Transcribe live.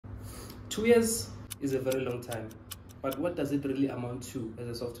2 years is a very long time, but what does it really amount to as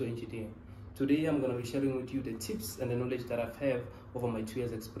a software engineer? Today I'm going to be sharing with you the tips and the knowledge that I've had over my 2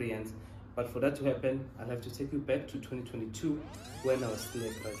 years experience. But for that to happen, I'll have to take you back to 2022 when I was still a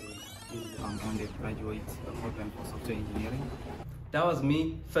graduate. On the graduate program for software engineering. That was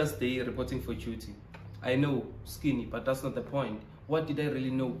me, first day reporting for duty. I know, skinny, but that's not the point. What did I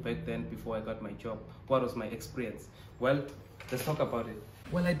really know back then before I got my job? What was my experience? Well, let's talk about it.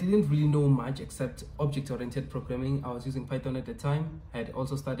 Well, I didn't really know much except object-oriented programming. I was using Python at the time. I had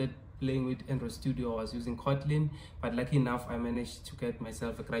also started playing with Android Studio. I was using Kotlin, but lucky enough, I managed to get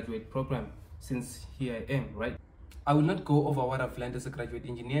myself a graduate program since here I am, right? I will not go over what I've learned as a graduate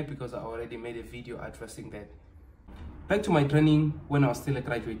engineer because I already made a video addressing that. Back to my training when I was still a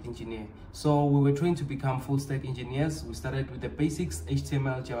graduate engineer. So we were trained to become full stack engineers. We started with the basics,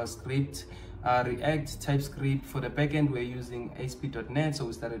 HTML, JavaScript, React, TypeScript. For the backend, we're using ASP.NET. So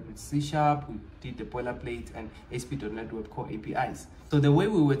we started with C#, we did the boilerplate and ASP.NET Web Core APIs. So the way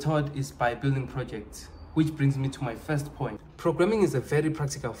we were taught is by building projects, which brings me to my first point. Programming is a very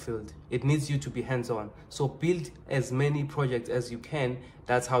practical field. It needs you to be hands-on. So build as many projects as you can.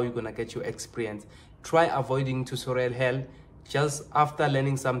 That's how you're gonna get your experience. Try avoiding tutorial hell. Just after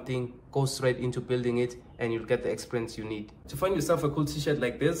learning something, go straight into building it and you'll get the experience you need. To find yourself a cool t-shirt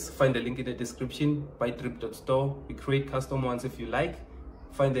like this, find the link in the description, buydrip.store. We create custom ones if you like.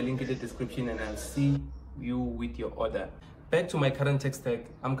 Find the link in the description and I'll see you with your order. Back to my current tech stack.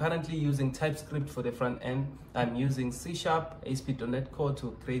 I'm currently using TypeScript for the front end. I'm using C#, ASP.NET Core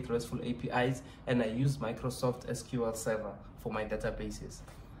to create RESTful APIs, and I use Microsoft SQL Server for my databases.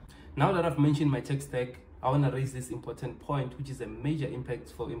 Now that I've mentioned my tech stack, I want to raise this important point, which is a major impact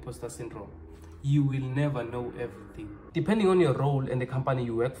for imposter syndrome. You will never know everything. Depending on your role and the company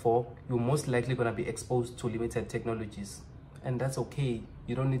you work for, you're most likely going to be exposed to limited technologies. And that's okay.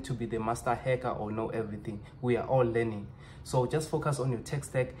 You don't need to be the master hacker or know everything. We are all learning. So just focus on your tech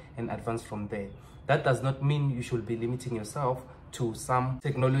stack and advance from there. That does not mean you should be limiting yourself to some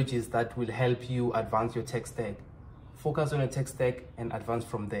technologies that will help you advance your tech stack. Focus on your tech stack and advance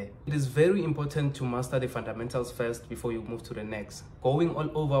from there. It is very important to master the fundamentals first before you move to the next. Going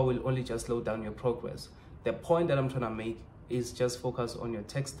all over will only just slow down your progress. The point that I'm trying to make is just focus on your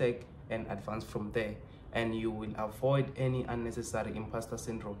tech stack and advance from there, and you will avoid any unnecessary imposter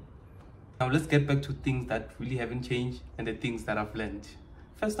syndrome. Now let's get back to things that really haven't changed and the things that I've learned.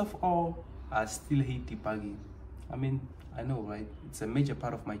 First of all, I still hate debugging. I mean, I know, right? It's a major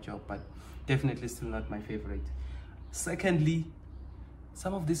part of my job, but definitely still not my favorite. Secondly,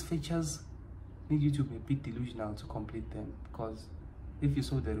 some of these features need you to be a bit delusional to complete them, because if you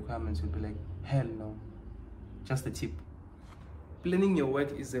saw the requirements, you'll be like, hell no. Just a tip. Planning your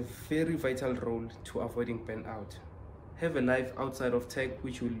work is a very vital role to avoiding burnout. Have a life outside of tech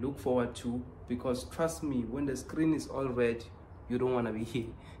which you will look forward to, because trust me, when the screen is all red, you don't want to be here.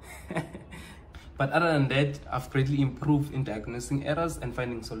 But other than that, I've greatly improved in diagnosing errors and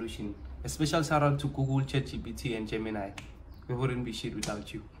finding solutions. A special shout out to Google, ChatGPT and Gemini. We wouldn't be shit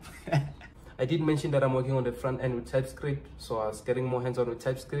without you. I did mention that I'm working on the front end with TypeScript, so I was getting more hands-on with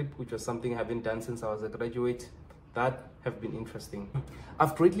TypeScript, which was something I haven't done since I was a graduate. That have been interesting.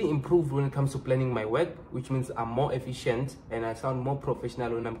 I've greatly improved when it comes to planning my work, which means I'm more efficient and I sound more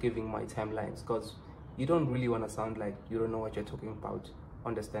professional when I'm giving my timelines, because you don't really want to sound like you don't know what you're talking about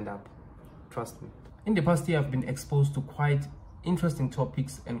on the stand-up. Trust me. In the past year, I've been exposed to quite interesting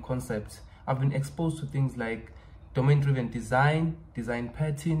topics and concepts. I've been exposed to things like domain-driven design, design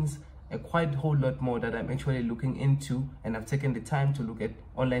patterns, a quite whole lot more that I'm actually looking into, and I've taken the time to look at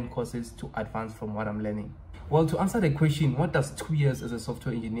online courses to advance from what I'm learning. Well, to answer the question, what does 2 years as a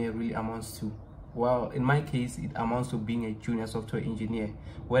software engineer really amounts to? Well, in my case, it amounts to being a junior software engineer.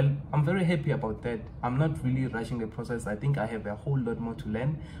 Well, I'm very happy about that. I'm not really rushing the process. I think I have a whole lot more to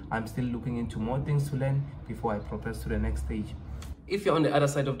learn. I'm still looking into more things to learn before I progress to the next stage. If you're on the other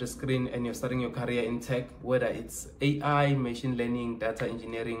side of the screen and you're starting your career in tech, whether it's AI, machine learning, data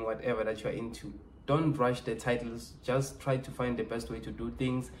engineering, whatever that you're into, don't rush the titles. Just try to find the best way to do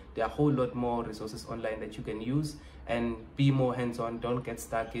things. There are a whole lot more resources online that you can use, and be more hands-on. Don't get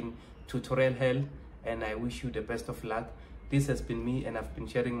stuck in tutorial hell, and I wish you the best of luck. This has been me, and I've been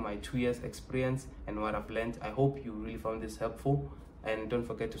sharing my 2 years experience and what I've learned. I hope you really found this helpful, and don't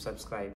forget to subscribe.